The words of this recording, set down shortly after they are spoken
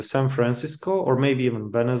San Francisco or maybe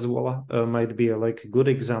even Venezuela might be a good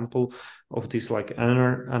example of this like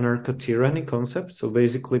anarcho-tyranny concept. So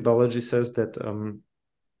basically, Balaji says that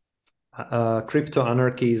crypto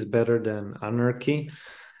anarchy is better than anarchy,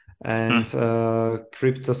 and Hmm.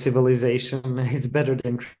 crypto civilization is better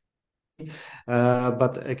than.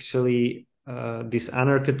 But actually, this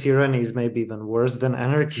anarcho-tyranny is maybe even worse than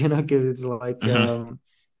anarchy, because it's like Hmm.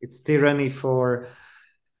 it's tyranny for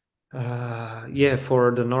yeah,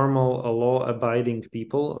 for the normal law-abiding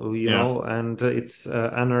people, Yeah. and it's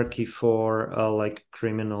anarchy for like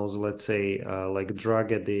criminals, let's say, like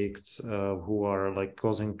drug addicts who are like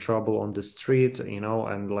causing trouble on the street,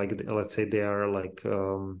 and like let's say they are like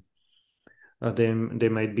they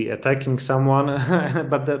might be attacking someone,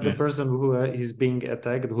 but the Yeah. person who is being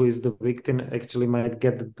attacked, who is the victim, actually might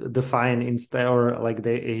get the fine instead, or like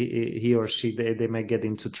he or she they may get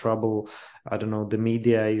into trouble. I don't know. The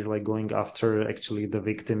media is like going after actually the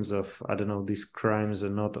victims of, I don't know, these crimes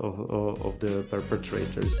and not of the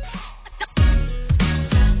perpetrators.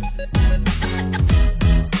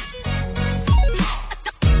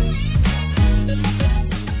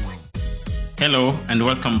 Hello and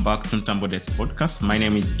welcome back to Mtambo's podcast. My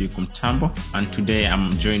name is Duke Mtambo, and today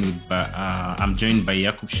I'm joined by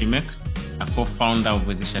Jakub Shimek, a co-founder of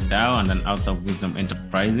Wezesha DAO and an author of Wisdom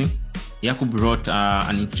Enterprising. Jakub wrote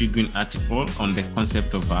an intriguing article on the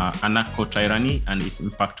concept of anarcho-tyranny and its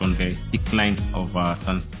impact on the decline of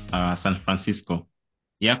San Francisco.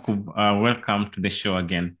 Jakub, welcome to the show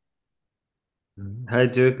again. Hi,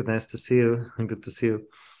 Duke. Nice to see you. Good to see you.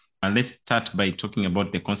 Let's start by talking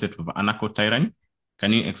about the concept of anarcho-tyranny.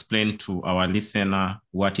 Can you explain to our listener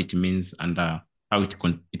what it means and how it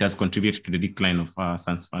has contributed to the decline of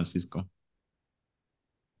San Francisco?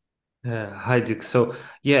 Hi, Duke. So,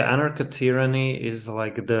 yeah, anarcho-tyranny is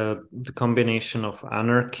like the combination of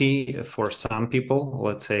anarchy for some people.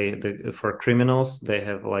 Let's say for criminals, they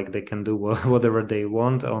have like they can do whatever they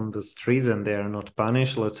want on the streets and they are not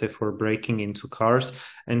punished. Let's say for breaking into cars,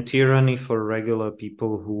 and tyranny for regular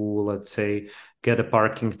people who, let's say, get a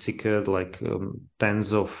parking ticket like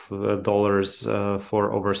tens of dollars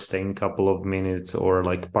for overstaying a couple of minutes or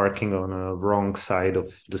like parking on a wrong side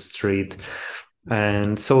of the street.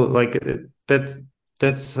 And so, like that's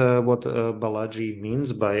what Balaji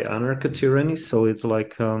means by anarcho-tyranny. So it's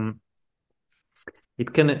like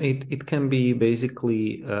it can be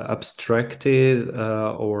basically abstracted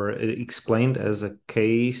or explained as a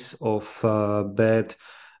case of bad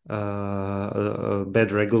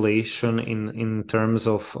regulation in terms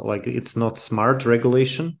of like it's not smart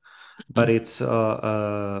regulation, but Mhm. it's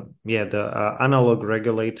yeah, the analog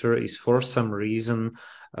regulator is for some reason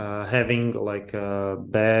having like a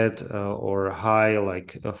bad or high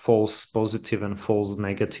like a false positive and false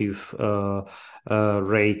negative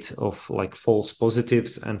rate of like false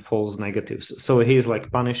positives and false negatives. So he's like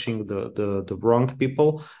punishing the wrong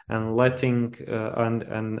people and letting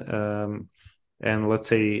and let's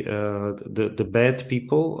say the bad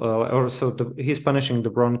people also he's punishing the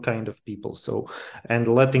wrong kind of people, so and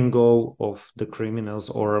letting go of the criminals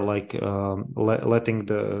or like letting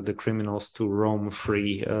the criminals to roam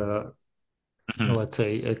free, Mhm. let's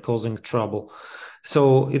say causing trouble.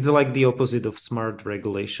 So it's like the opposite of smart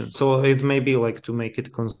regulation. So it may be like, to make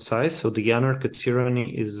it concise, so the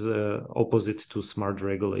anarcho-tyranny is opposite to smart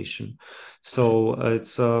regulation. So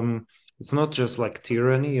it's not just like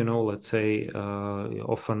tyranny, let's say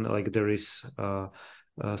often like there is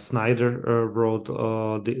Snyder wrote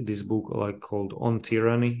this book like called On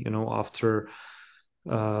Tyranny, after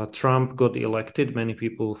Trump got elected, many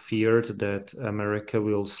people feared that America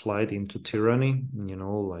will slide into tyranny,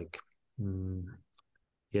 like, mm,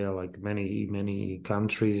 yeah, like many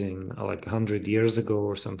countries in like 100 years ago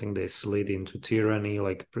or something, they slid into tyranny.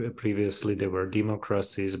 Like previously they were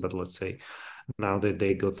democracies, but let's say now that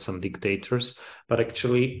they got some dictators. But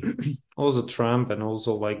actually, also Trump and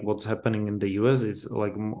also like what's happening in the US is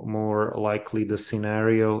like more likely the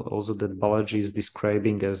scenario also that Balaji is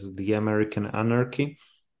describing as the American anarchy.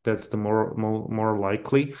 That's the more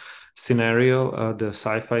likely scenario, the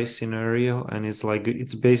sci-fi scenario, and it's like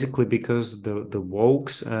it's basically because the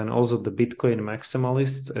wokes and also the Bitcoin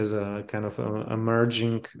maximalists as a kind of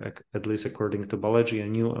emerging, at least according to Balaji, a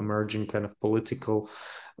new emerging kind of political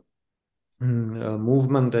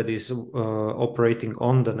movement that is operating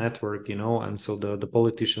on the network, and so the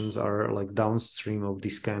politicians are like downstream of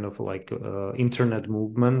this kind of like internet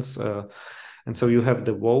movements, And so you have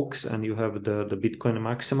the wokes and you have the Bitcoin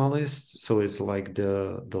maximalists. So it's like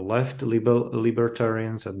the left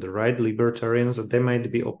libertarians and the right libertarians, and they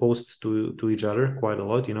might be opposed to each other quite a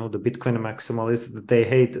lot. The Bitcoin maximalists, they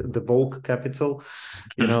hate the woke capital,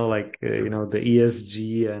 like the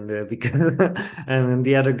ESG, and because and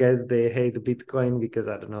the other guys, they hate Bitcoin because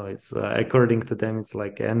I don't know, it's according to them it's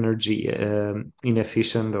like energy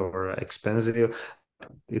inefficient or expensive.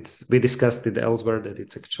 We discussed it elsewhere that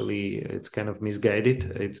it's kind of misguided.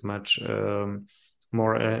 It's much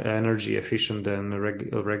more energy efficient than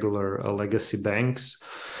regular legacy banks.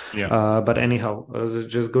 Yeah. But anyhow,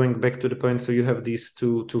 just going back to the point, so you have these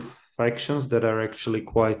two factions that are actually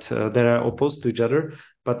quite that are opposed to each other,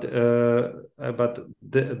 but the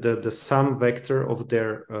sum vector of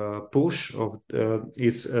their push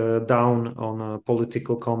is down on a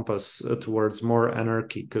political compass towards more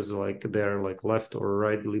anarchy, because like they're like left or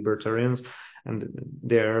right libertarians, and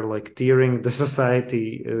they're like tearing the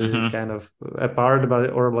society kind of apart,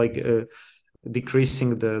 or like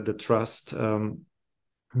decreasing the trust.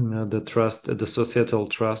 The societal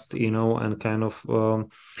trust, and kind of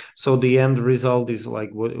so the end result is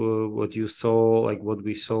like what you saw, like what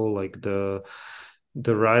we saw, like the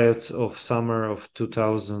riots of summer of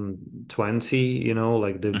 2020,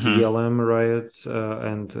 like the BLM riots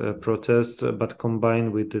and protests, but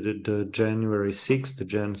combined with the January 6th, the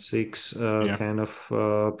Jan 6 kind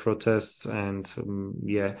of protests, and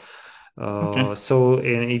yeah. So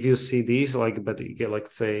if you see these, but you get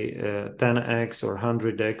like say 10x or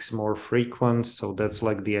 100x more frequent, so that's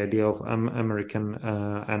like the idea of American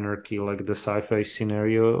anarchy, like the sci-fi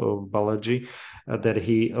scenario of Balaji that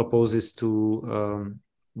he opposes to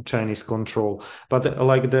Chinese control. But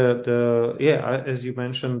like as you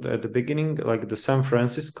mentioned at the beginning, like the San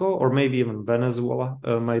Francisco or maybe even Venezuela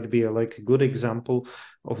might be like a good example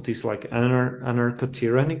of this like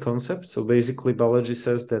anarcho-tyranny concept. So basically, Balaji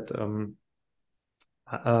says that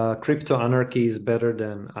crypto anarchy is better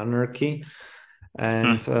than anarchy,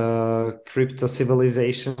 and crypto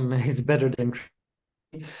civilization is better than.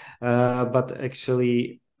 But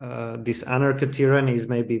actually, this anarcho-tyranny is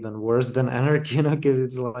maybe even worse than anarchy, because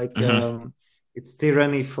it's like it's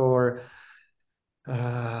tyranny for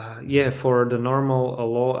for the normal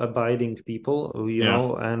law-abiding people,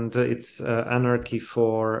 and it's anarchy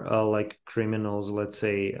for like criminals, let's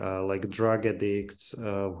say, like drug addicts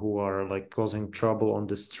who are like causing trouble on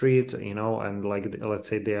the street, and like let's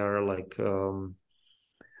say they are like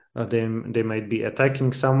they might be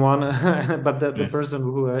attacking someone, but the person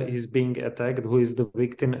who is being attacked, who is the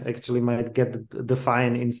victim, actually might get the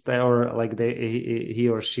fine instead, or like he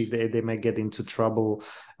or she they might get into trouble.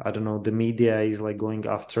 I don't know. The media is like going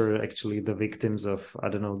after actually the victims of, I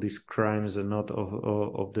don't know, these crimes, and not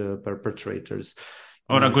of the perpetrators.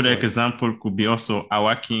 Or a good example could be also a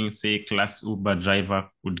working, say, class Uber driver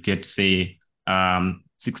would get, say,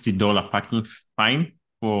 $60 parking fine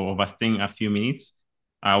for overstaying a few minutes,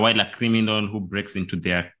 while a criminal who breaks into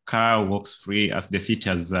their car walks free, as they see it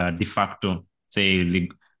as de facto, say,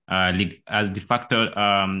 as de facto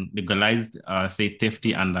legalized, say, theft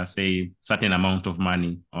under, say, certain amount of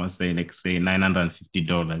money, or say, like, say,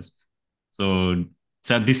 $950. So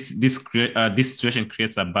this situation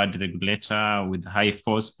creates a bad regulator with high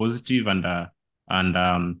false positive and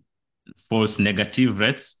false negative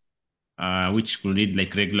rates, which could lead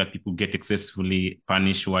like regular people get excessively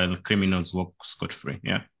punished while criminals walk scot free.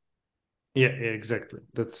 Yeah. Yeah, exactly.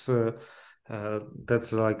 That's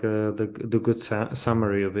like the good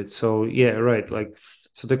summary of it. So yeah, right. Like,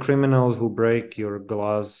 so the criminals who break your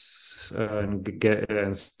glass and get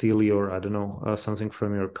and steal your, I don't know, something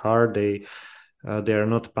from your car, they are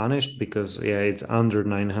not punished because it's under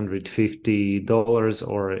 $950,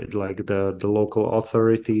 or like the local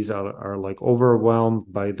authorities are like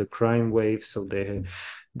overwhelmed by the crime wave, so they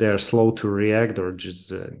are slow to react, or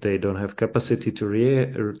just they don't have capacity to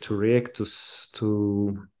react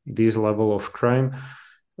to this level of crime.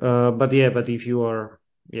 But if you are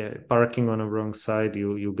parking on a wrong side,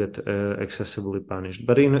 you get excessively punished.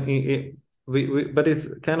 But but it's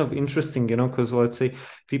kind of interesting, because let's say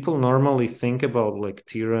people normally think about like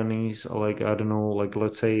tyrannies, like I don't know, like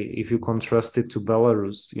let's say if you contrast it to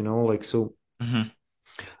Belarus, like so.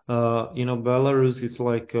 Belarus is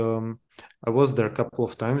like I was there a couple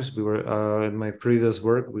of times. We were in my previous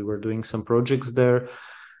work. We were doing some projects there.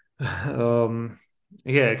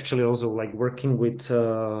 Actually, also like working with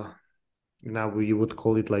now you would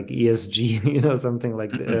call it like ESG, something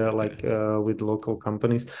like with local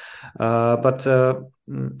companies. But the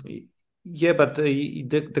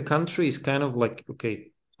country is kind of like,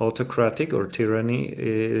 okay, autocratic or tyranny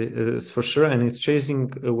is for sure, and it's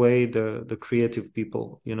chasing away the creative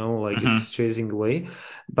people, like Mm-hmm. it's chasing away.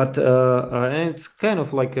 But and it's kind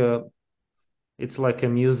of like a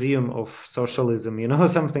museum of socialism,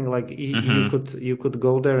 something like Mm-hmm. you could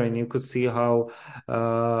go there and you could see how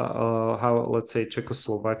let's say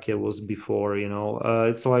Czechoslovakia was before,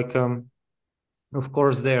 it's like of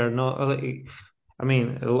course they are not I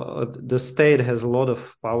mean, the state has a lot of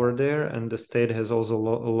power there, and the state has also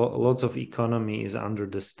lots of economy is under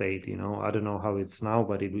the state. I don't know how it's now,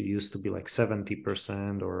 but it used to be like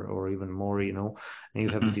 70% or even more. And you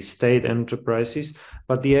have Mm-hmm. the state enterprises.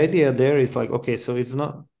 But the idea there is like, okay, so it's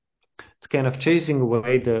kind of chasing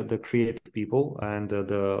away the creative people and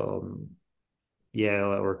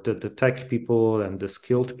or the tech people and the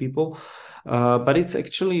skilled people. But it's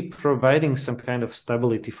actually providing some kind of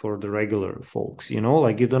stability for the regular folks,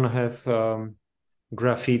 like you don't have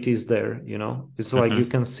graffitis there, It's like you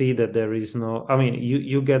Mm-hmm. can see that there is no, I mean,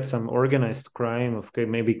 you get some organized crime, okay,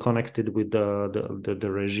 maybe connected with the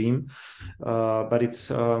regime, but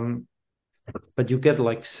but you get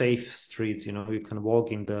like safe streets, you can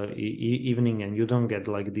walk in the evening and you don't get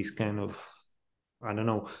like this kind of I don't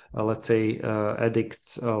know, let's say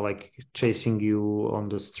addicts like chasing you on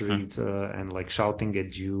the Mm-hmm. street and like shouting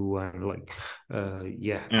at you and like, I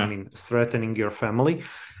Yeah. mean, threatening your family.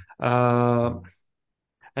 Uh,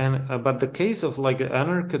 and but the case of like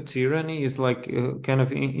anarcho-tyranny is like kind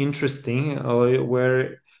of interesting,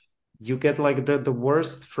 where you get like the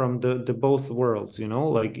worst from the both worlds,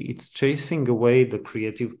 like it's chasing away the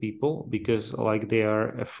creative people because like they are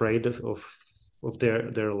afraid of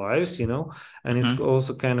their lives, and it's Mm-hmm.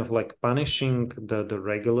 also kind of like punishing the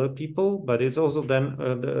regular people, but it's also then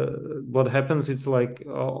what happens, it's like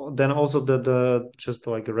then also the just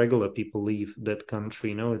like regular people leave that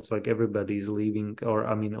country, it's like everybody's leaving, or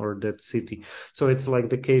I mean, or that city. So it's like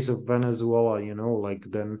the case of Venezuela, like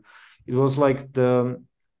then it was like the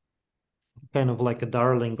kind of like a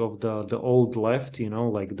darling of the old left,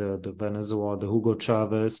 like the Venezuela, the Hugo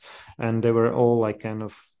Chavez, and they were all like kind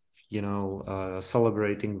of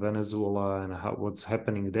celebrating Venezuela and what's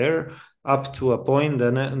happening there up to a point,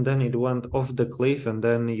 and then it went off the cliff, and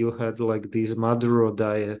then you had like this Maduro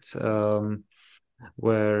diet,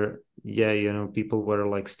 where people were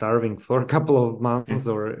like starving for a couple of months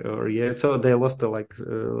or yeah, so they lost a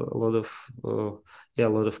lot of a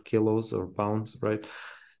lot of kilos or pounds, right?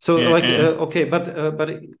 So Yeah. like Yeah. okay, but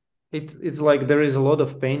it's like there is a lot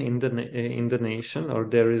of pain in the nation, or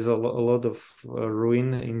there is a lot of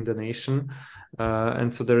ruin in the nation,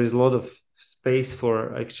 and so there is a lot of space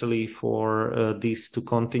for actually for this to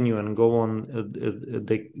continue and go on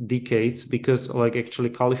decades, because like actually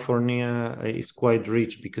California is quite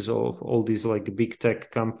rich because of all these like big tech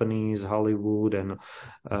companies, Hollywood and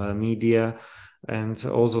media, and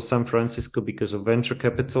also San Francisco because of venture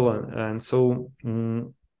capital, and so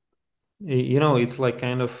it's like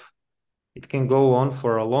kind of it can go on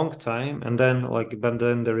for a long time, and then like but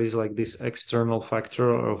then there is like this external factor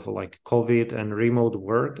of like COVID and remote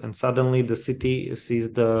work, and suddenly the city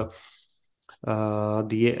sees the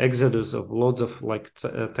exodus of lots of like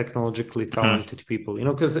technologically Mm-hmm. talented people,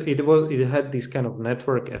 because it had this kind of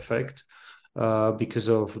network effect, because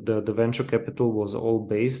of the venture capital was all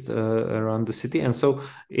based around the city, and so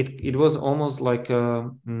it was almost like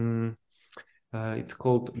it's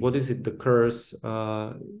called, what is it, the curse?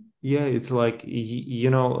 Yeah, it's like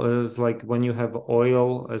it's like when you have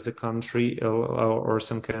oil as a country, or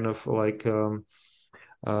some kind of like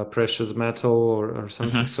precious metal or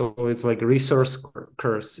something. Mm-hmm. So it's like resource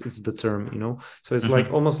curse is the term, So it's like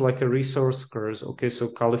Mm-hmm. almost like a resource curse. Okay, so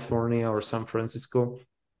California or San Francisco,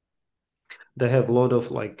 they have a lot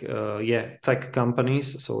of like tech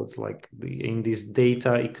companies. So it's like in this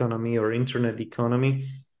data economy or internet economy,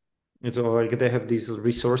 it's all like they have these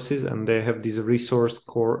resources and they have this resource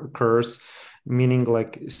curse, meaning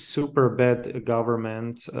like super bad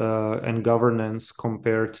government and governance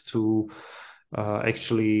compared to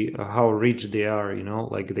actually how rich they are,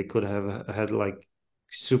 like they could have had like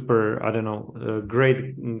super, I don't know,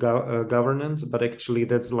 great governance, but actually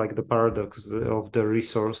that's like the paradox of the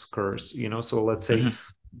resource curse, So let's say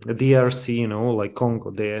Mm-hmm. the DRC, like Congo,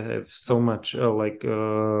 they have so much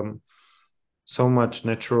so much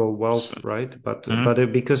natural wealth, So, right? But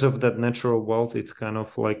mm-hmm. because of that natural wealth, it's kind of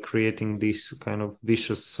like creating this kind of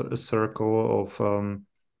vicious circle of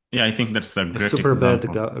Yeah, I think that's a a great super bad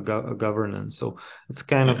example. governance. So it's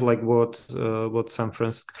kind of Yeah. like what San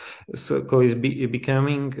Francisco is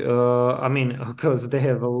becoming. I mean, because they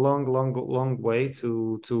have a long way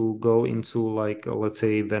to go into like let's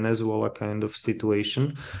say Venezuela kind of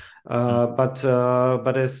situation. Mm.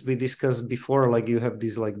 But as we discussed before, like you have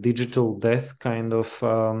this like digital death kind of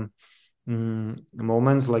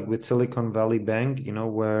moments, like with Silicon Valley Bank,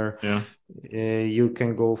 where Yeah. you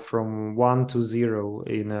can go from 1 to 0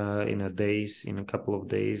 in a days, in a couple of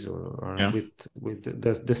days, or Yeah. with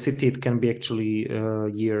the city, it can be actually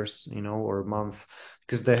years, or months,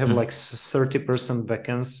 because they have Mm. like 30%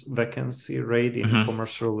 vacancy rate in Hmm.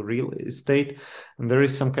 commercial real estate, and there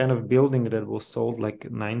is some kind of building that was sold like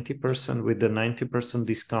 90% with the 90%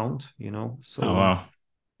 discount, Oh so. wow.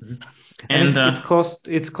 Mhm. And And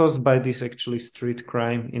it's caused by this actually street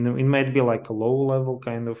crime. It might be like a low level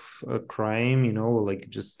kind of crime, like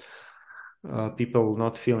just people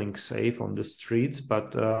not feeling safe on the streets,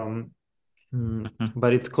 mhm.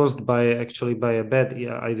 but it's caused by actually by a bad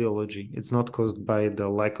ideology. It's not caused by the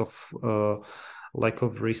lack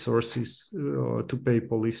of resources to pay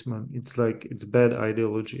policemen. It's like it's bad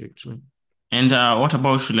ideology actually. And what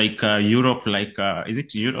about like Europe? Like, is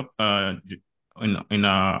it Europe in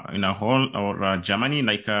a whole, or Germany?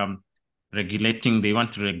 Like regulating, they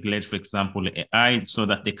want to regulate, for example, AI, so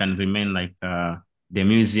that they can remain like the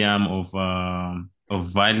museum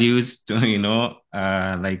of values. To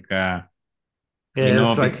like Yeah,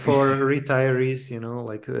 it's like big, for retirees,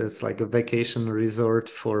 like it's like a vacation resort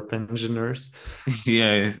for pensioners.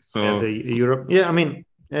 yeah. Yeah, So the Europe. Yeah, I mean,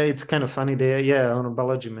 it's kind of funny there. Yeah, on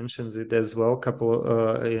Balaji mentions it as well.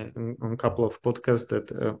 On a couple of podcasts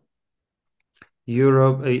that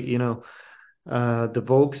Europe, the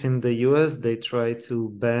folks in the US, they try to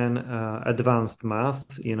ban advanced math,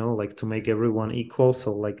 like to make everyone equal.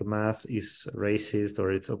 So like math is racist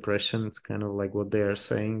or it's oppression. It's kind of like what they are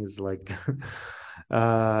saying is like,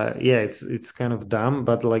 yeah, it's kind of dumb,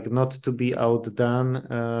 but like not to be outdone,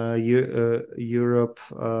 Europe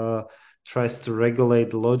tries to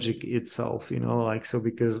regulate logic itself, like so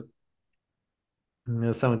because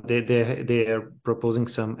some they are proposing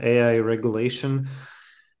some AI regulation,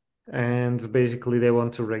 and basically they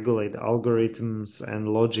want to regulate algorithms and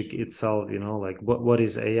logic itself, like what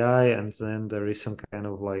is AI, and then there is some kind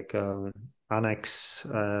of like annex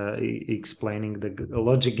explaining the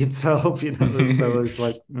logic itself, so it's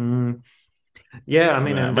like yeah, I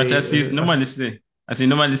mean, and but they as you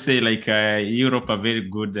normally say, like Europe are very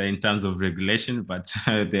good in terms of regulation, but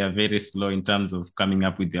they are very slow in terms of coming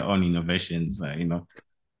up with their own innovations.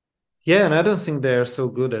 yeah, and I don't think they are so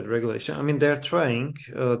good at regulation. I mean, they're trying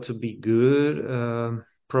to be good.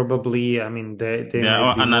 Probably, I mean, they They are might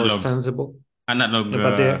all be more analog, sensible. analog. Yeah,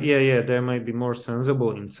 but they might be more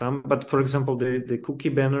sensible in some. But for example, the cookie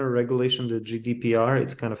banner regulation, the GDPR,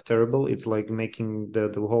 it's kind of terrible. It's like making the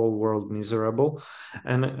whole world miserable.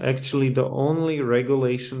 And actually, the only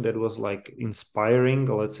regulation that was like inspiring,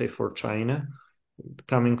 let's say for China,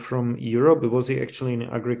 coming from Europe, it was actually in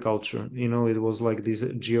agriculture. It was like these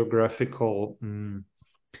geographical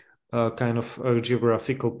kind of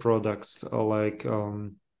geographical products, like.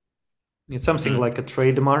 It's something Mm, like a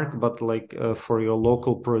trademark, but like for your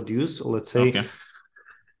local produce. Let's say okay.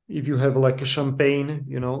 if you have like a champagne,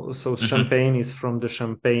 so Hmm. champagne is from the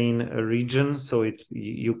Champagne region, so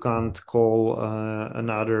you can't call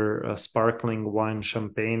another sparkling wine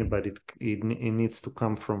champagne, but it needs to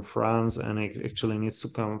come from France, and it actually needs to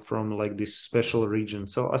come from like this special region.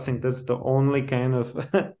 So I think that's the only kind of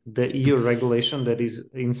the EU regulation that is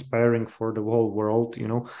inspiring for the whole world.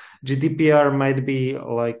 GDPR might be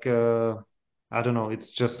like. I don't know. It's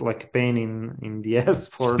just like a pain in the ass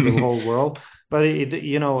for the whole world, but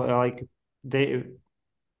like they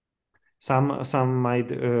some might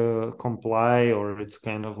comply, or it's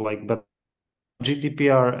kind of like, but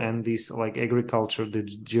GDPR and these like agriculture, the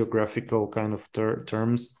geographical kind of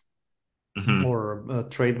terms, Hmm. or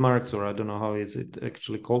trademarks, or I don't know how is it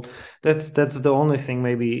actually called. That's the only thing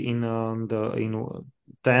maybe the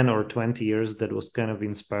 10 or 20 years that was kind of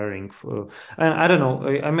inspiring. And I don't know,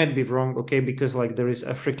 I might be wrong, okay, because like there is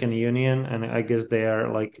African Union, and I guess they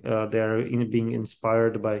are being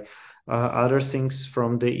inspired by other things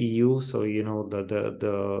from the EU. So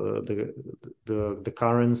the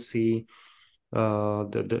currency,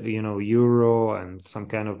 euro and some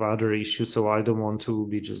kind of other issues. So I don't want to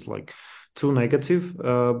be just like too negative,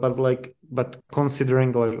 but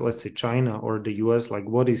considering like let's say China or the US, like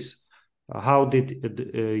how did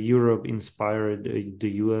Europe inspire the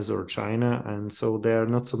US or China? And so there are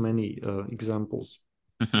not so many examples.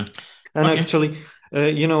 Hmm. And Okay. actually,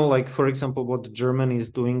 like for example, what Germany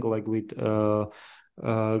is doing, like with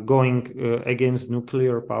going against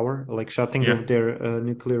nuclear power, like shutting Yeah. off their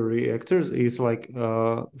nuclear reactors, is like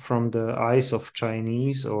from the eyes of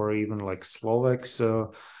Chinese or even like Slovaks,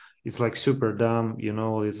 it's like super dumb, you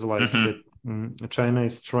know. It's like Mm-hmm. that China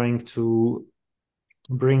is trying to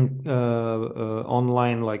bring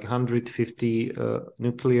online like 150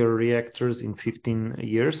 nuclear reactors in 15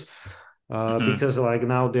 years. Mm-hmm. Because like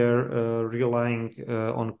now they're relying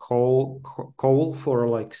on coal for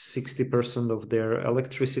like 60% of their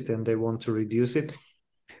electricity, and they want to reduce it.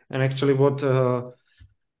 And actually, what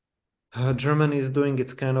Germany is doing,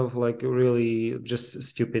 it's kind of like really just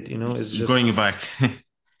stupid, you know. It's It's just going back.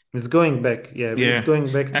 it's going back, yeah, it's Yeah.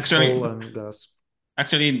 going back to coal Actually, and gas.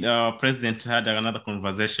 the president had another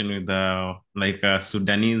conversation with like a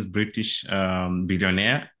Sudanese British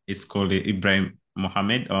billionaire. It's called Ibrahim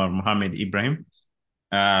Mohammed or Mohammed Ibrahim.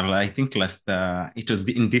 I think last it was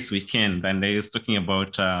in this weekend, and they was talking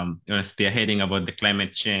about spearheading about the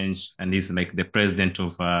climate change, and he's like the president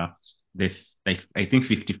of the like I think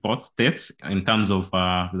 54th states in terms of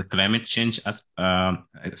the climate change as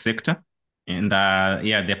sector, and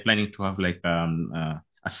yeah, they're planning to have like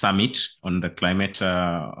a summit on the climate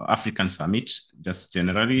African summit, just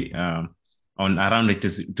generally on around it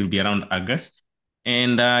will be around August.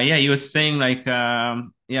 And yeah, he was saying like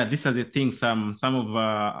yeah, these are the things. Some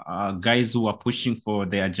of guys who are pushing for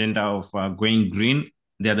the agenda of going green.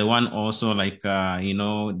 They're the one also like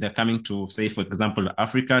they're coming to say, for example,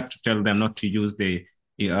 Africa to tell them not to use the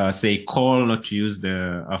say coal, not to use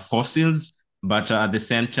the fossils, but at the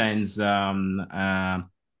same time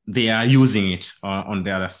they are using it on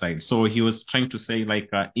the other side. So he was trying to say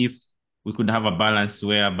like if we could have a balance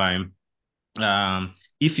whereby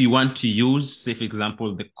if you want to use, say, for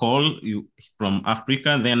example, the coal from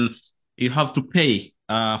Africa, then you have to pay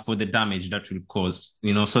for the damage that will cause,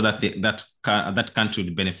 so that that country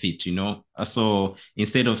will benefit, So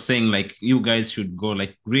instead of saying like you guys should go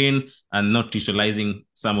like green and not utilizing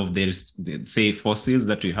some of the say fossils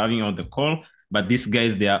that we're having on the coal, but these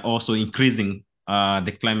guys they are also increasing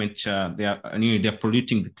the climate. They're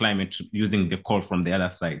polluting the climate using the coal from the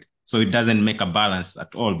other side. So it doesn't make a balance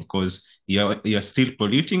at all because you're still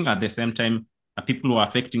polluting at the same time. People who are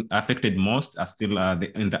affected most are still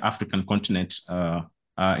in the African continent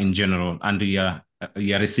in general, and we are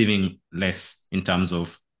receiving less in terms of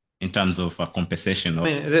compensation. I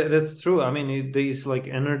mean, that's true. I mean, these like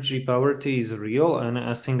energy poverty is real, and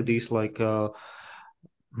I think these like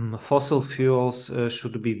fossil fuels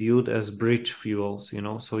should be viewed as bridge fuels, you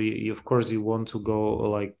know. So of course you want to go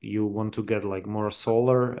like you want to get like more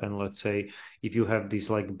solar, and let's say if you have this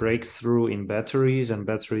like breakthrough in batteries and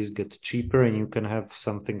batteries get cheaper, and you can have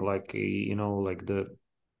something like you know, like the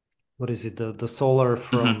what is it, the solar Hmm.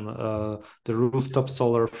 from the rooftop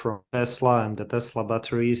solar from Tesla and the Tesla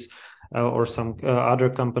batteries, or some other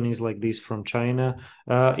companies like this from China,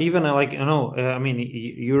 even like you know, I mean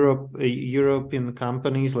European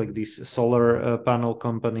companies like these solar panel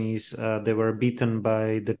companies, they were beaten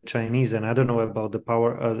by the Chinese, and I don't know about the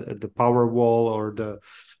power wall or the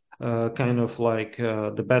kind of like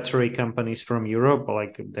the battery companies from Europe.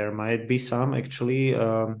 Like there might be some actually.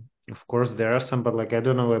 Of course, there are some, but like I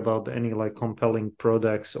don't know about any like compelling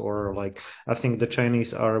products, or like I think the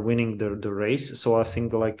Chinese are winning the race. So I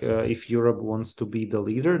think like if Europe wants to be the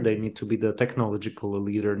leader, they need to be the technological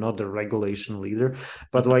leader, not the regulation leader.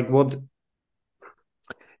 But Hmm. like what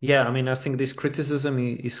yeah, I mean, I think this criticism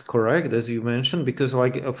is correct, as you mentioned, because,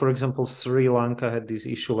 like, for example, Sri Lanka had this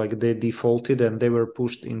issue, like, they defaulted and they were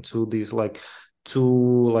pushed into this,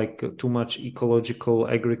 too much ecological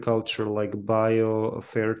agriculture, like bio,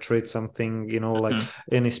 fair trade, something, you know, like,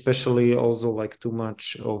 Hmm. and especially also, like, too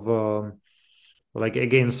much of, like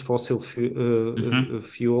against Hmm.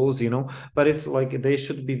 fuels, you know. But it's like they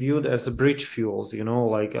should be viewed as bridge fuels, you know.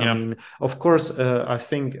 Like I Yeah. mean, of course, I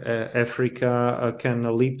think Africa can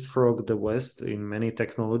leapfrog the West in many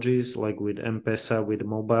technologies, like with M-Pesa, with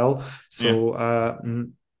mobile. Yeah.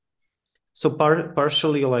 So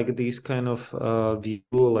partially like these kind of view,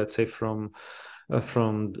 let's say from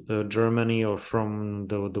Germany or from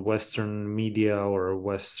the Western media or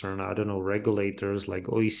Western, I don't know, regulators like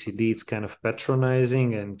OECD, it's kind of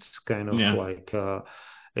patronizing, and it's kind of Yeah. like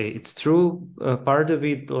it's true. Part of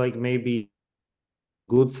it, like maybe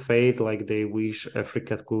good faith, like they wish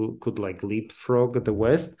Africa could like leapfrog the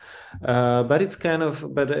West. But it's kind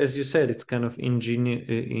of, but as you said, it's kind of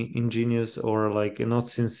ingenious or like not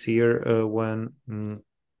sincere when. Mm,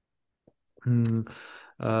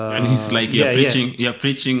 And it's like yeah, yeah.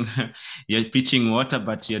 you're preaching water,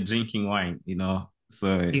 but you're drinking wine. So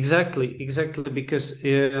Exactly, because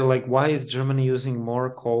like, why is Germany using more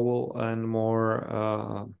coal and more?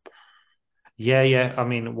 Yeah. I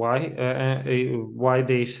mean, why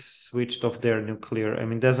they switched off their nuclear? I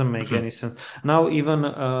mean, doesn't make Mhm. any sense. Now even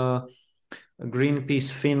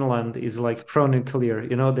Greenpeace Finland is like pro-nuclear.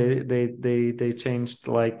 You know, they changed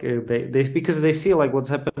like they because they see like what's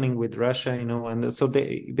happening with Russia. You know, and so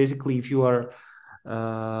they basically if you are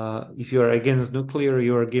against nuclear,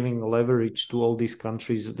 you are giving leverage to all these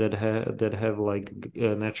countries that have like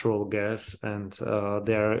natural gas, and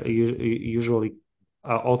they are usually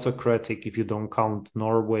autocratic. If you don't count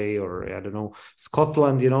Norway or I don't know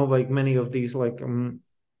Scotland, you know, like many of these like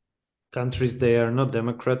countries, they are not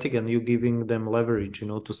democratic, and you're giving them leverage, you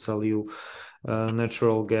know, to sell you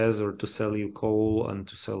natural gas or to sell you coal and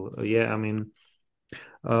to sell. Yeah, I mean.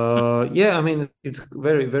 Yeah, I mean, it's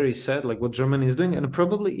very, very sad, like what Germany is doing, and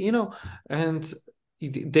probably, you know, and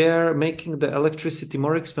they are making the electricity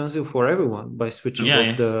more expensive for everyone by switching Yeah, off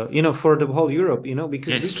yes. the, you know, for the whole Europe, you know, Yeah,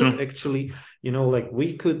 because we it's could true. actually, you know, like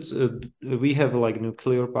we have like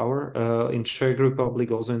nuclear power in Czech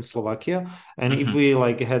Republic, also in Slovakia, and if Hmm. we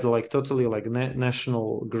like had like totally like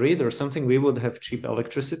national grid or something, we would have cheap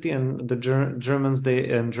electricity, and the Germans, they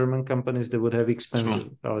and German companies, they would have True.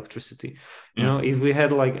 expensive electricity. You Yeah. know, if we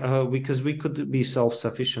had like because we could be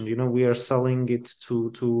self-sufficient, you know, we are selling it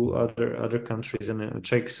to other countries, and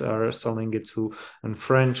Czechs are selling it to, and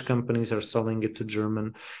French companies are selling it to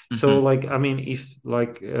German. So Hmm. like, I mean, if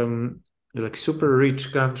like super rich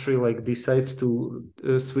country like decides to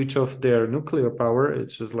switch off their nuclear power,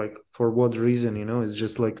 it's just like for what reason, you know? It's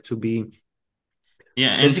just like to be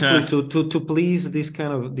Yeah, and basically to please these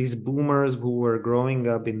kind of these boomers who were growing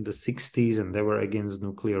up in the 60s and they were against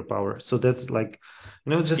nuclear power. So that's like,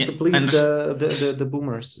 you know, just yeah, to please the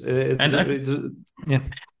boomers. and Yeah,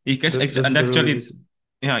 and that's the real actually, reason.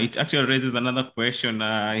 yeah, it actually raises another question.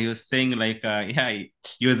 He was saying like, yeah,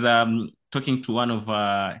 he was talking to one of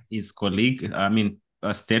his colleague, I mean,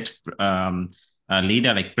 a state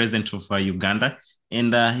leader, like president of Uganda,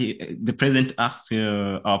 and the president asked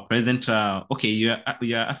our president, okay, you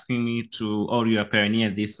are asking me to, or you are pioneer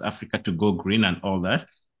this Africa to go green and all that.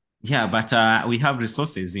 Yeah, but we have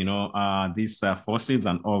resources, these fossils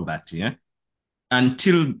and all that. Yeah,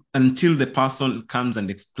 until the person comes and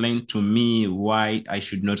explain to me why I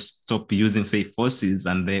should not stop using, say, fossils,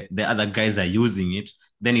 and the other guys are using it,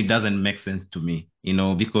 then it doesn't make sense to me,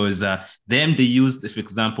 because them they use, for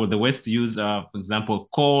example, the West use, for example,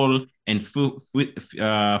 coal and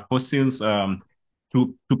fossils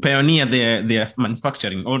to pioneer their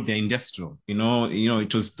manufacturing or their industrial.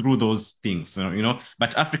 It was through those things,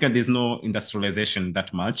 But Africa, there's no industrialization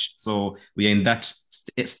that much, so we are in that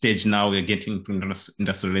stage now. We're getting to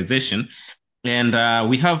industrialization, and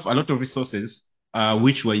we have a lot of resources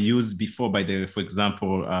which were used before by for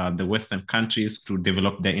example, the Western countries to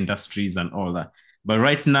develop their industries and all that. But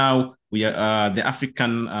right now, the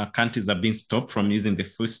African countries are being stopped from using the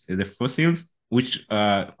fossils, which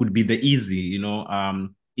could be the easy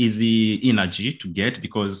energy to get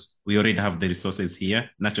because we already have the resources here,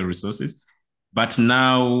 natural resources. But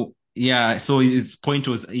now, yeah, so his point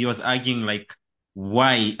was, he was arguing like,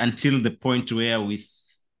 why until the point where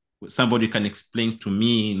somebody can explain to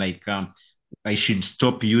me like, I should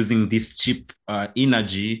stop using this cheap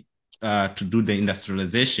energy to do the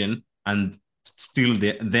industrialization, and still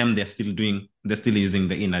they're still using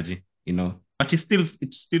the energy, But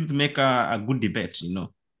it still make a good debate.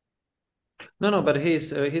 No, but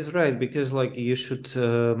he's right, because like you should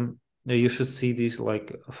see these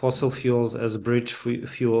like fossil fuels as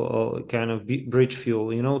fuel, kind of bridge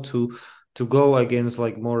fuel, you know, to go against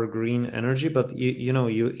like more green energy. But you know,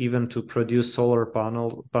 you even to produce solar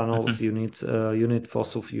panels, Mhm. you need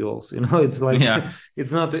fossil fuels. You know, it's like Yeah.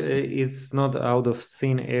 it's not out of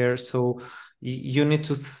thin air. So you need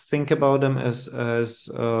to think about them as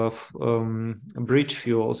bridge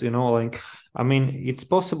fuels. You know, like I mean, it's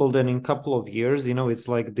possible that in a couple of years, you know, it's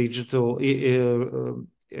like digital,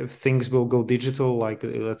 if things will go digital, like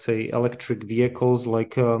let's say electric vehicles,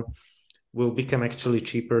 like will become actually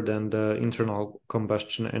cheaper than the internal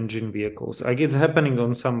combustion engine vehicles. Like it's happening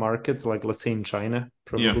on some markets, like let's say in China,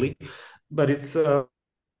 Yeah. probably, but it's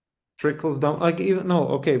trickles down. Like even no,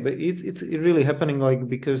 okay, but it's really happening, like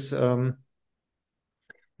because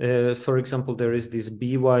for example, there is this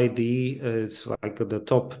BYD. It's like the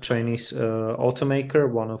top Chinese automaker,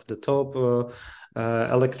 one of the top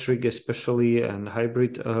electric, especially and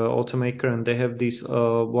hybrid automaker, and they have this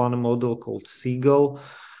one model called Seagull,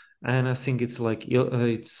 and I think it's like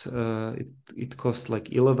it costs like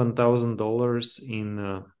 $11,000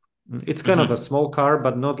 in. It's kind of a Hmm. small car,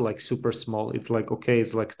 but not like super small. It's like okay,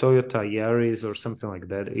 it's like Toyota Yaris or something like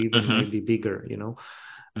that, even Hmm. maybe bigger, you know,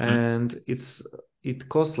 Hmm. and it's it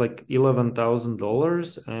costs like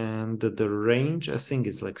 $11,000, and the range I think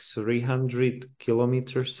is like 300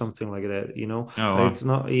 kilometers, something like that, you know. Oh, But wow. it's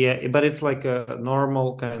not, yeah, but it's like a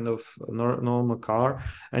normal kind of normal car,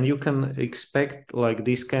 and you can expect like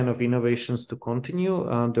these kind of innovations to continue,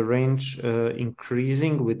 the range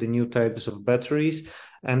increasing with the new types of batteries,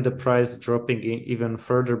 and the price dropping even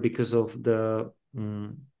further because of the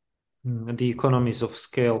economies of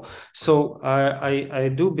scale. So I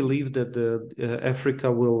do believe that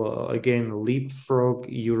Africa will again leapfrog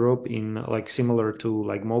Europe in like similar to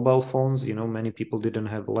like mobile phones. You know, many people didn't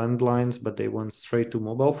have landlines, but they went straight to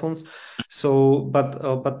mobile phones. So,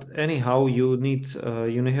 but anyhow, you need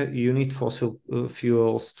fossil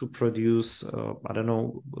fuels to produce I don't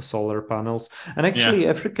know, solar panels. And Yeah. actually,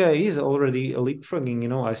 Africa is already leapfrogging. You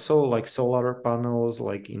know, I saw like solar panels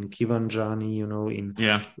like in Kivanjani, you know,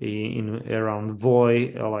 Yeah. in around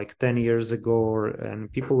Voi like 10 years ago, and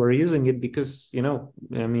people were using it because, you know,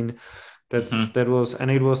 I mean, Hmm. that was, and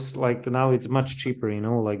it was like now it's much cheaper, you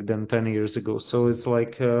know, like than 10 years ago. So it's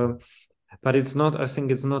like, but it's not, I think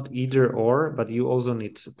it's not either or, but you also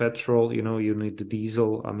need petrol, you know, you need the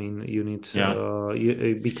diesel. I mean, you need, Yeah.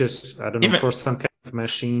 because I don't know, Even for some kind of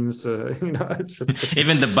machines, you know, etc.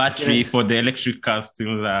 even the You know, battery for the electric cars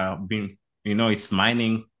still being, it's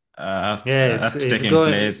mining yeah, has it's taken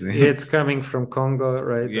going, place. it's coming from Congo,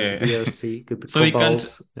 right? Like Yeah. DRC, the So we can't,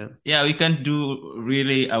 cobalt. Yeah. yeah, we can't do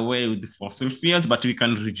really away with the fossil fuels, but we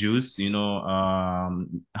can reduce, the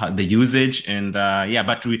usage, and yeah,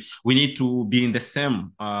 but we need to be in the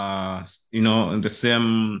same, in the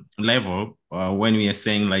same level when we are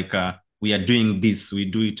saying like we are doing this, we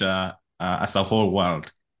do it as a whole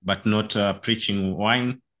world, but not preaching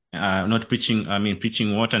wine, not preaching, I mean,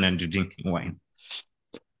 preaching water and drinking wine.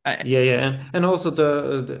 I, Yeah, yeah, and also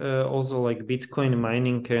also like Bitcoin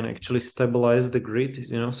mining can actually stabilize the grid,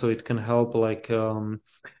 you know, so it can help like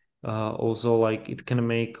also like it can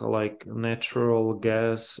make like natural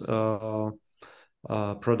gas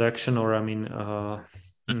production, or I mean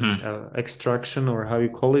Mhm. extraction, or how you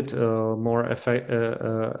call it, more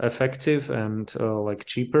effective and like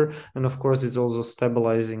cheaper. And of course it's also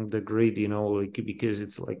stabilizing the grid, you know, like because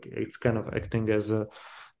it's like it's kind of acting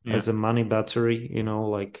Yeah. as a money battery, you know,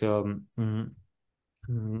 like and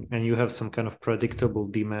you have some kind of predictable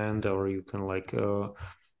demand, or you can like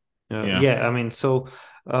Yeah. yeah, I mean, so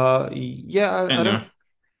yeah, I And don't,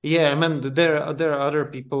 yeah, I mean, there are other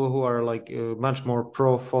people who are like much more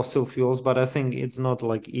pro fossil fuels, but I think it's not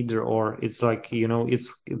like either or. It's like, you know,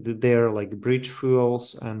 it's they're like bridge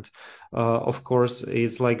fuels, and of course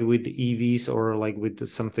it's like with EVs, or like with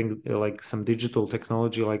something like some digital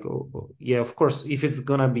technology. Like, yeah, of course, if it's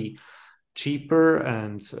gonna be cheaper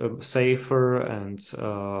and safer and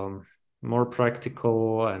more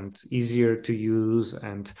practical and easier to use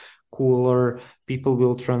and cooler, people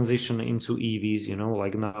will transition into EVs, you know,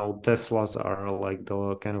 like now Teslas are like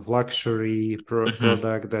the kind of luxury mhm.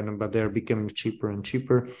 product, and but they're becoming cheaper and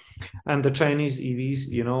cheaper. And the Chinese EVs,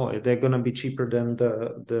 you know, they're gonna be cheaper than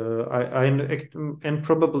and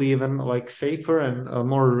probably even like safer and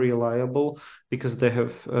more reliable, because they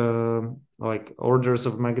have like orders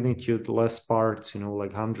of magnitude less parts, you know,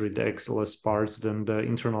 like 100x less parts than the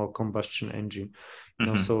internal combustion engine. You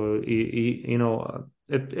know, Mhm. so you know,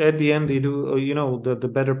 at the end, you know, the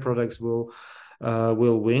better products will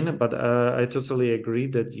win. But I totally agree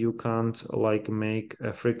that you can't like make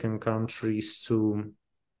African countries to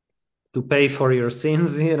pay for your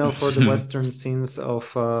sins, you know, for the Western sins of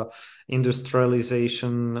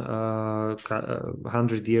industrialization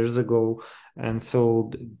 100 years ago, and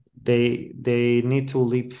so they need to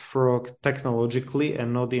leapfrog technologically,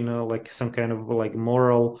 and not in a like some kind of like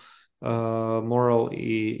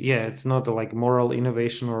yeah, it's not like moral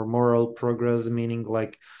innovation or moral progress, meaning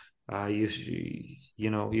like you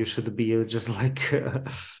know, you should be just like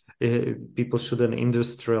people shouldn't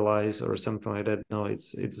industrialize or something like that. No,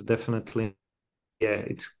 it's definitely, yeah,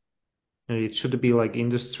 it should be like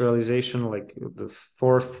industrialization, like the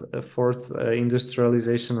fourth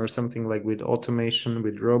industrialization or something, like with automation,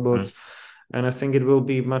 with robots. And I think it will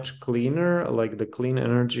be much cleaner. Like the clean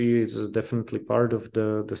energy is definitely part of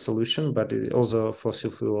the solution, but also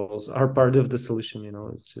fossil fuels are part of the solution. You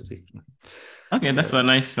know, it's just Okay, that's yeah. a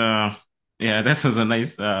nice, yeah, that was a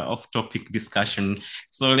nice off-topic discussion.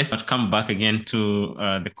 So let's not come back again to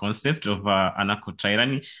the concept of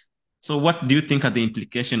anarcho-tyranny. So what do you think are the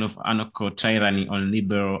implications of anarcho-tyranny on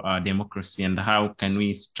liberal democracy, and how can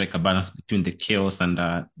we strike a balance between the chaos and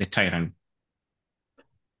the tyranny?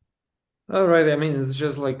 All right. I mean, it's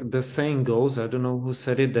just like the saying goes. I don't know who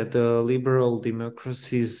said it, that the liberal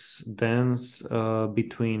democracies dance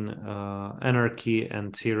between anarchy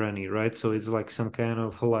and tyranny, right? So it's like some kind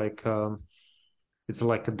of like it's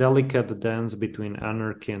like a delicate dance between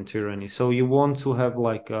anarchy and tyranny. So you want to have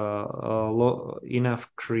like enough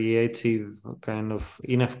creative kind of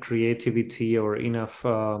enough creativity or enough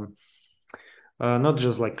not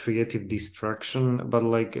just like creative destruction, but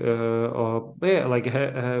like yeah, like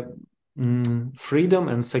freedom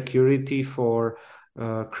and security for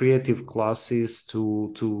creative classes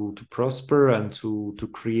to prosper and to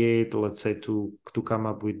create, let's say, to come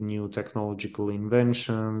up with new technological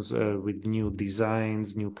inventions, with new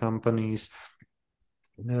designs, new companies,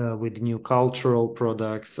 with new cultural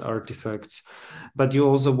products, artifacts, but you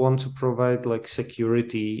also want to provide like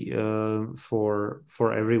security for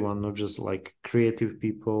everyone, not just like creative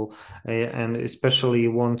people, and especially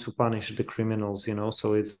you want to punish the criminals, you know.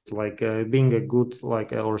 So it's like being a good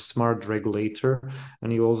like or smart regulator,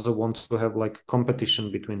 and you also want to have like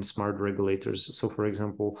competition between smart regulators. So, for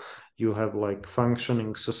example, you have like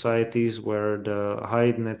functioning societies where the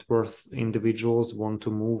high net worth individuals want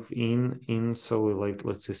to move in, so like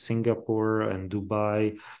let's say Singapore and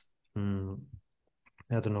Dubai, mm,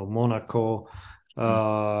 I don't know, Monaco,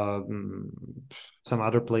 mm, some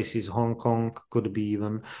other places, Hong Kong could be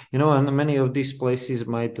even, you know, and many of these places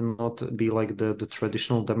might not be like the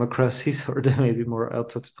traditional democracies, or they may be more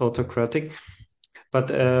autocratic.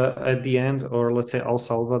 But at the end, or let's say El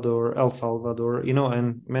Salvador, you know,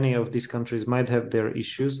 and many of these countries might have their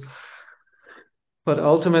issues, but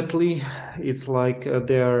ultimately, it's like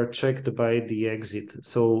they are checked by the exit.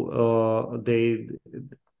 So they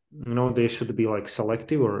should be like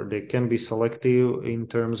selective, or they can be selective in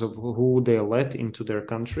terms of who they let into their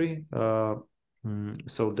country.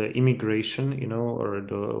 So the immigration, you know, or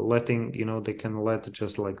the letting, you know, they can let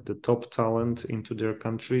just like the top talent into their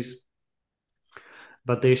countries,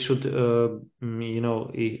 but they should, you know,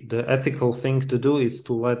 the ethical thing to do is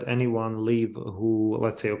to let anyone leave who,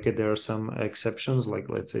 let's say, okay, there are some exceptions, like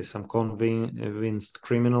let's say some convinced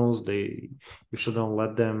criminals, you shouldn't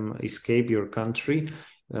let them escape your country,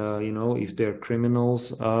 you know, if they're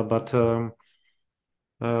criminals,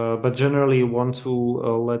 but generally, you want to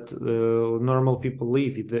let normal people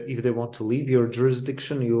leave. If they want to leave your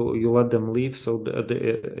jurisdiction, you let them leave. So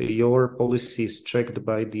your policy is checked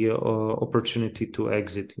by the opportunity to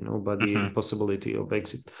exit, you know, by the Mm-hmm. possibility of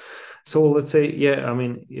exit. So let's say, yeah, I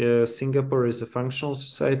mean, Singapore is a functional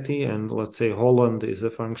society, and let's say Holland is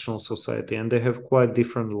a functional society, and they have quite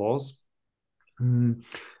different laws. Mm.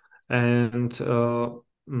 And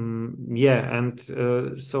yeah, and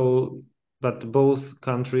so, but both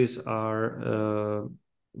countries are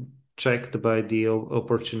checked by the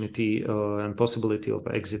opportunity and possibility of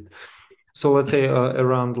exit. So let's say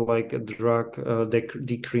around like a drug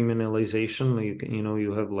decriminalization, you know,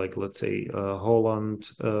 you have like, let's say, Holland,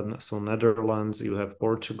 so Netherlands, you have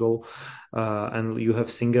Portugal, and you have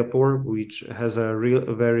Singapore, which has a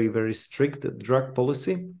very, very strict drug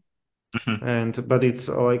policy. Mm-hmm. And but it's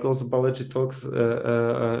like also Balaji talks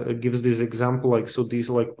gives this example, like, so these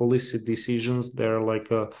like policy decisions, they're like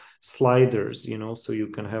sliders, you know, so you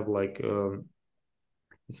can have like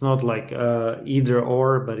it's not like either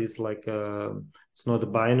or, but it's like it's not a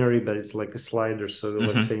binary, but it's like a slider. So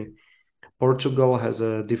let's Mm-hmm. say Portugal has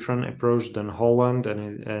a different approach than Holland,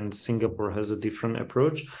 and Singapore has a different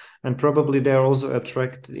approach. And probably they're also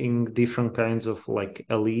attracting different kinds of like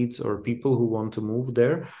elites or people who want to move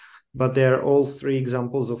there. But they're all three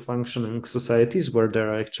examples of functioning societies where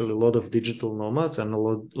there are actually a lot of digital nomads and a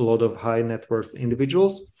lot of high net worth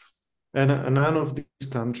individuals. And none of these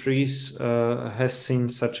countries has seen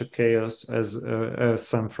such a chaos as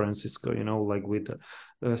San Francisco, you know, like with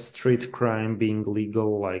street crime being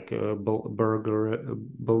legal, like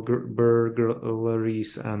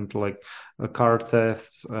burglaries and like car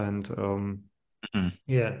thefts and Mm-hmm.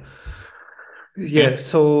 yeah. Okay.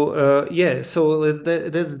 So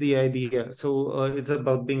that's the idea. So it's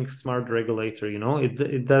about being smart regulator. You know,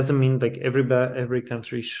 it doesn't mean like every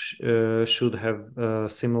country should have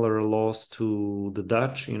similar laws to the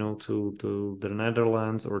Dutch. You know, to the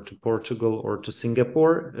Netherlands or to Portugal or to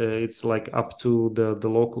Singapore. It's like up to the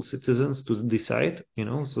local citizens to decide. You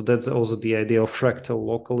know, so that's also the idea of fractal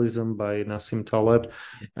localism by Nassim Taleb,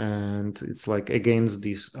 and it's like against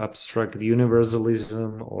this abstract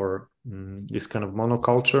universalism or this kind of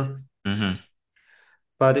monoculture. Mm-hmm.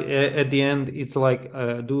 But at the end, it's like,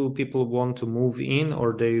 do people want to move in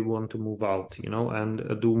or they want to move out? You know,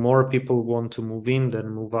 and do more people want to move in than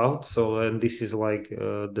move out? So, and this is like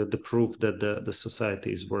the proof that the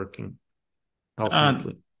society is working Uh,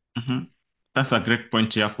 ultimately. mhm. That's a great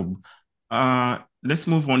point, Jakub. Let's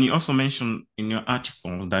move on. You also mentioned in your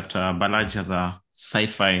article that Balaji has a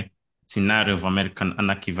sci-fi scenario of American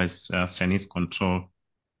anarchy versus Chinese control.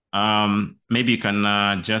 Maybe you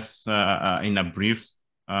can just, in a brief,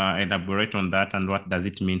 elaborate on that and what does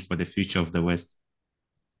it mean for the future of the West?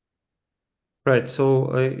 Right.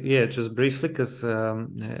 So yeah, just briefly, because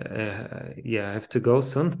yeah, I have to go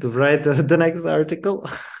soon to write the next article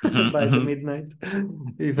Hmm. by the Hmm. midnight,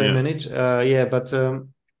 if I Yeah. manage. Yeah, but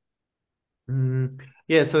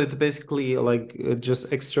yeah, so it's basically like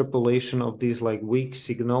just extrapolation of these like weak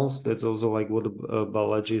signals. That's also like what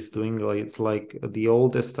Balaji is doing. Like it's like the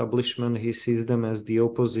old establishment. He sees them as the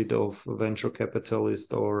opposite of venture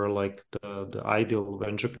capitalist or like the ideal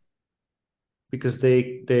venture, because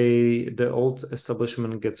the old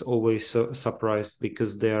establishment gets always surprised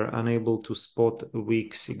because they are unable to spot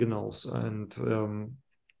weak signals and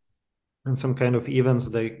some kind of events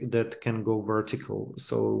that can go vertical.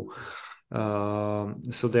 So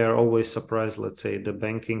they are always surprised. Let's say the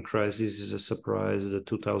banking crisis is a surprise. The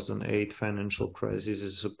 2008 financial crisis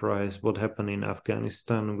is a surprise. What happened in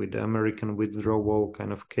Afghanistan with the American withdrawal,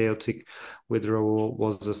 kind of chaotic withdrawal,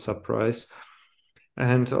 was a surprise.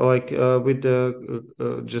 And like with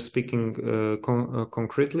the just speaking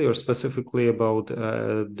concretely or specifically about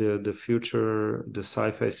the future, the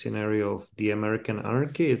sci-fi scenario of the American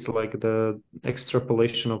anarchy, it's like the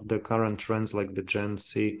extrapolation of the current trends, like the Gen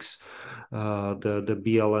 6, the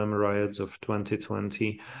BLM riots of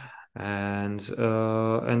 2020, and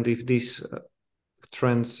if these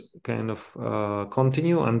trends kind of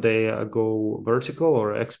continue and they go vertical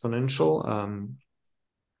or exponential.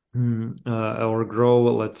 Or grow,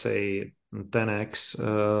 let's say 10x,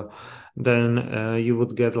 then you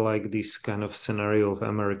would get like this kind of scenario of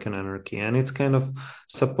American anarchy. And it's kind of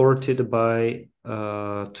supported by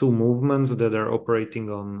two movements that are operating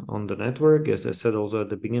on the network. As I said also at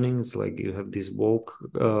the beginning, it's like you have this woke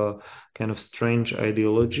kind of strange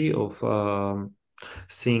ideology of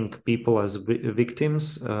seeing people as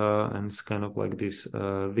victims, and it's kind of like this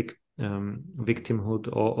victimhood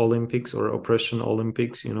Olympics or oppression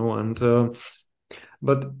Olympics, and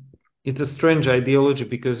but it's a strange ideology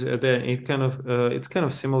because then it's kind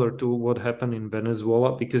of similar to what happened in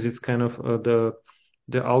Venezuela, because it's kind of the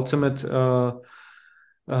ultimate.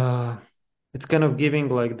 Uh, it's kind of giving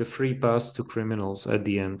like the free pass to criminals at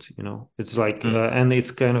the end. It's like Mm-hmm. and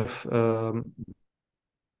it's kind of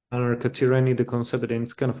anarcho-tyranny, the concept, and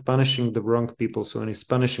it's kind of punishing the wrong people. So when it's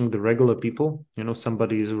punishing the regular people,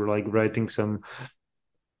 somebody is like writing some,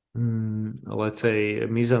 let's say, a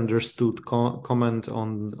misunderstood comment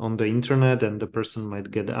on the internet, and the person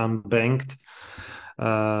might get unbanked,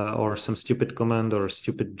 or some stupid comment or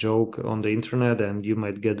stupid joke on the internet, and you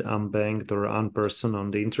might get unbanked or unperson on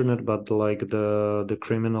the internet. But like the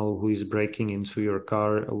criminal who is breaking into your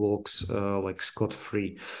car walks like scot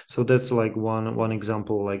free. So that's like one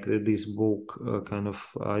example, like this woke kind of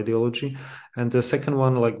ideology. And the second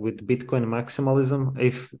one, like with Bitcoin maximalism,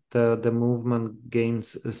 if the movement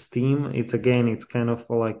gains steam, it's kind of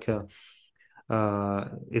like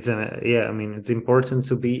yeah, I mean, it's important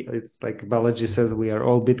to be, it's like Balaji says, we are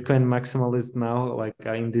all Bitcoin maximalists now, like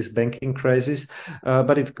in this banking crisis,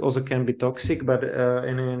 but it also can be toxic, but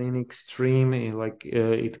in extreme,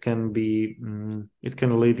 it can be, it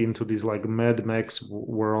can lead into this like Mad Max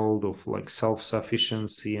world of like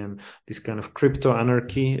self-sufficiency and this kind of crypto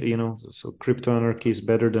anarchy, so crypto anarchy is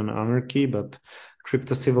better than anarchy, but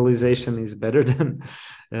crypto civilization is better than,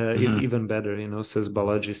 it's Mm-hmm. even better, says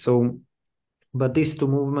Balaji. So, but these two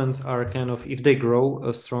movements are kind of, if they grow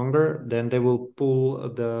stronger, then they will pull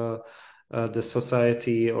the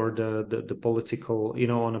society or the political,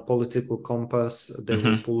 on a political compass. They will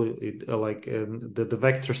Mm-hmm. pull it like the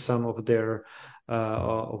vector sum of their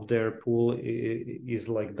pull is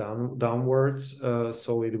like downwards.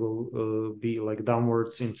 So it will be like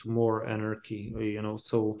downwards into more anarchy.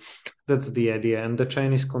 So that's the idea. And the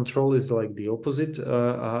Chinese control is like the opposite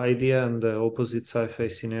idea and the opposite sci-fi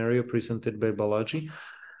scenario presented by Balaji.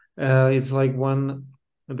 It's like when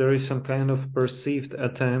there is some kind of perceived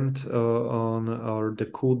attempt on, or the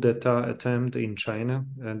coup d'etat attempt in China,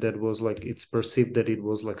 and that was like, it's perceived that it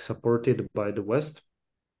was like supported by the West.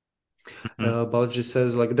 Balaji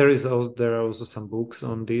says like there are also some books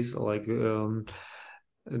on this, like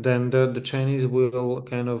then the Chinese will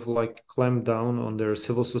kind of like clamp down on their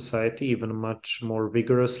civil society even much more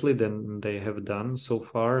vigorously than they have done so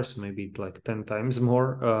far, so maybe like 10 times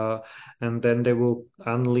more. And then they will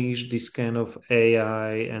unleash this kind of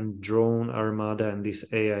AI and drone armada and this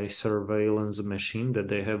AI surveillance machine that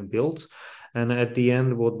they have built. And at the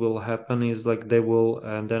end, what will happen is like they will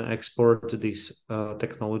then export this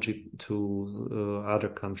technology to other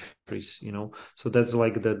countries, So that's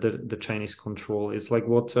like the Chinese control. It's like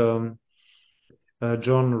what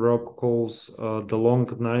John Robb calls the long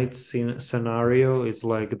night scenario. It's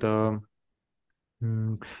like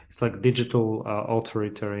digital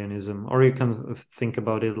authoritarianism, or you can think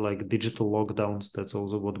about it like digital lockdowns. That's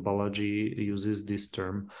also what Balaji uses this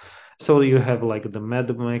term. So you have like the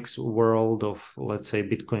Mad Max world of, let's say,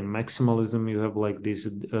 Bitcoin maximalism. You have like these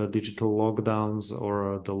digital lockdowns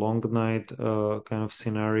or the long night kind of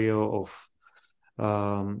scenario of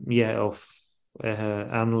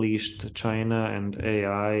unleashed China and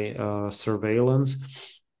AI surveillance.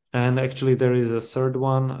 And actually, there is a third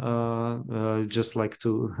one, just like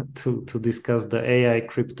to to discuss the AI,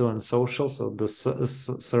 crypto, and social. So the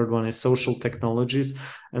third one is social technologies,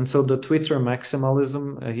 and so the Twitter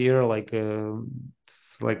maximalism here,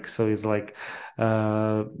 so it's like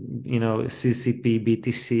CCP,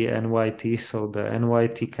 BTC, NYT. So the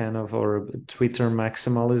NYT kind of or Twitter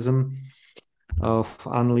maximalism of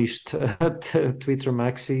unleashed Twitter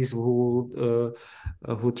maxis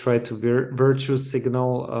who try to virtue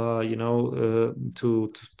signal,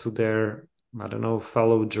 to their, I don't know,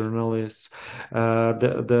 fellow journalists.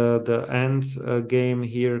 The end game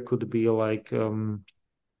here could be like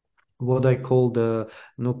what I call the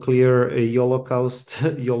nuclear Holocaust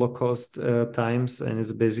times, and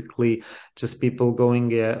it's basically just people going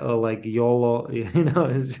like YOLO.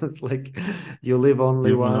 It's just like you live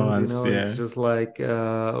only Live once. once, It's yeah. just like,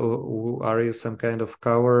 are you some kind of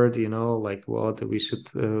coward? Like what we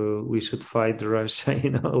should fight Russia.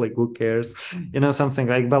 Like who cares? Something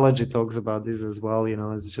like Balaji talks about this as well.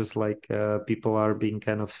 It's just like people are being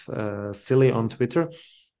kind of silly on Twitter.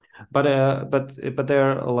 But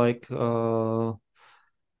there are like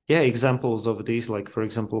yeah, examples of these. Like for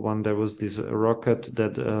example, one there was this rocket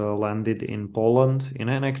that landed in Poland, and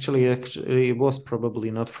actually it was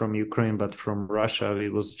probably not from Ukraine but from Russia.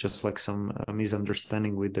 It was just like some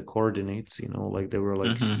misunderstanding with the coordinates. Like they were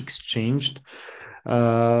like Mm-hmm. exchanged.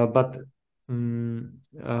 But Mm,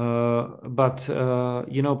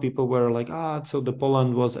 people were like, so the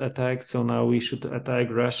Poland was attacked, so now we should attack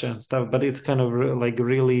Russia and stuff. But it's kind of like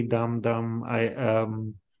really dumb.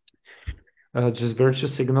 Just virtue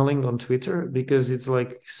signaling on Twitter because it's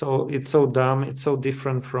so dumb. It's so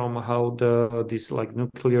different from how this like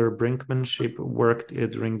nuclear brinkmanship worked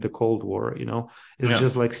during the Cold War. It's Yeah.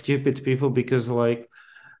 just like stupid people because like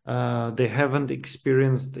they haven't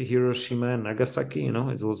experienced Hiroshima and Nagasaki.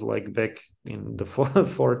 It was like back in the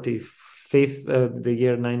 45th, the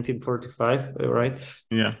year 1945, right?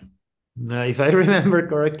 Yeah. If I remember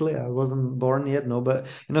correctly, I wasn't born yet, no, but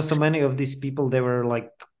so many of these people, they were like,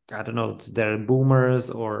 I don't know, they're boomers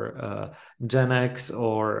or Gen X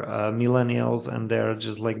or millennials, and they're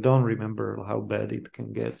just like don't remember how bad it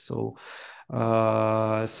can get.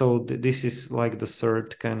 This is like the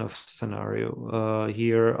third kind of scenario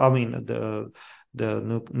here. I mean, the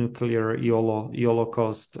nuclear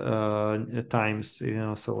Holocaust times,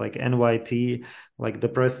 so like NYT, like the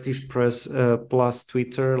prestige press plus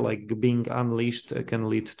Twitter, like being unleashed can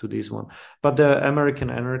lead to this one. But the American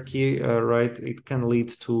anarchy, right, it can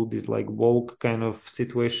lead to this like woke kind of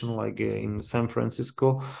situation, like in San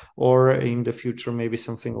Francisco, or in the future maybe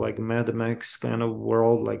something like Mad Max kind of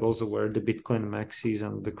world, like also where the Bitcoin maxis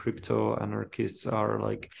and the crypto anarchists are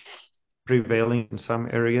like prevailing in some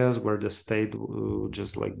areas where the state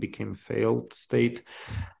just like became failed state.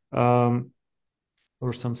 Um,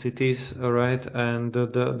 or some cities, right? And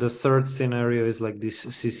the third scenario is like this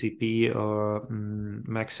CCP or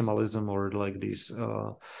maximalism, or like this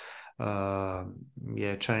uh,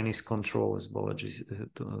 yeah, Chinese control, as Balaji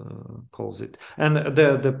calls it. And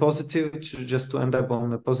the positive, just to end up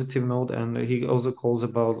on a positive note, and he also calls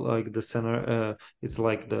about like the center. It's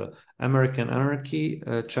like the American anarchy,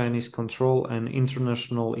 Chinese control, and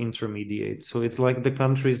international intermediate. So it's like the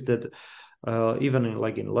countries that even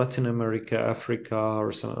like in Latin America, Africa,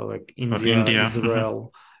 or some like Or India, India. Mm-hmm.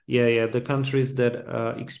 Israel. Yeah, the countries that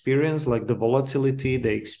experience like the volatility,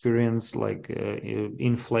 they experience like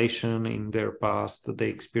inflation in their past. They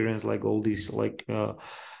experience like all these like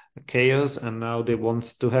chaos, and now they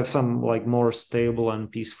want to have some like more stable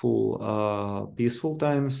and peaceful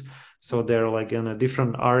times. So they're like in a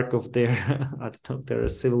different arc of their I don't know, their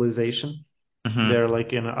civilization. They're Mm-hmm.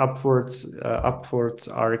 like in an upwards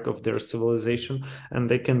arc of their civilization, and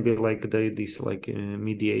they can be like these like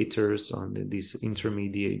mediators and these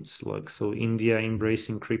intermediates. Like so, India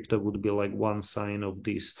embracing crypto would be like one sign of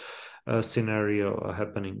this scenario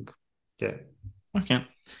happening. Yeah. Okay.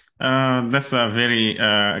 That's a very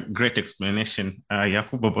great explanation,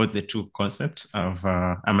 Yakub, about the two concepts of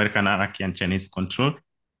American anarchy and Chinese control.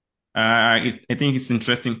 I think it's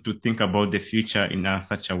interesting to think about the future in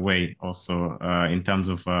such a way, also in terms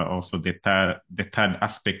of also the third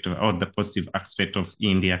aspect or the positive aspect of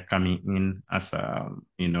India coming in as a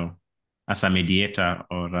as a mediator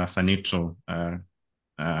or as a neutral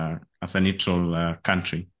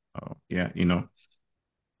country. Yeah,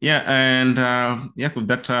 yeah, and Yakub,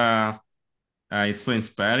 that is so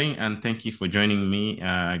inspiring, and thank you for joining me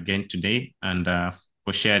again today and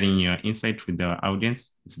for sharing your insight with the audience.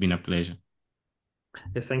 It's been a pleasure.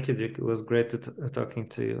 Yeah, thank you, Duke. It was great talking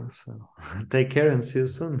to you. So take care and see you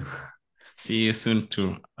soon. See you soon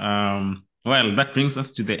too. Well, that brings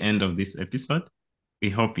us to the end of this episode. We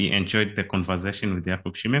hope you enjoyed the conversation with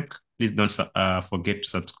Jakub Shimek. Please don't forget to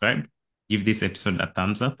subscribe, give this episode a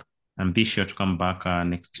thumbs up, and be sure to come back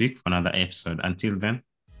next week for another episode. Until then,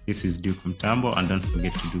 this is Duke Mtambo, and don't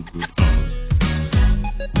forget to do good always.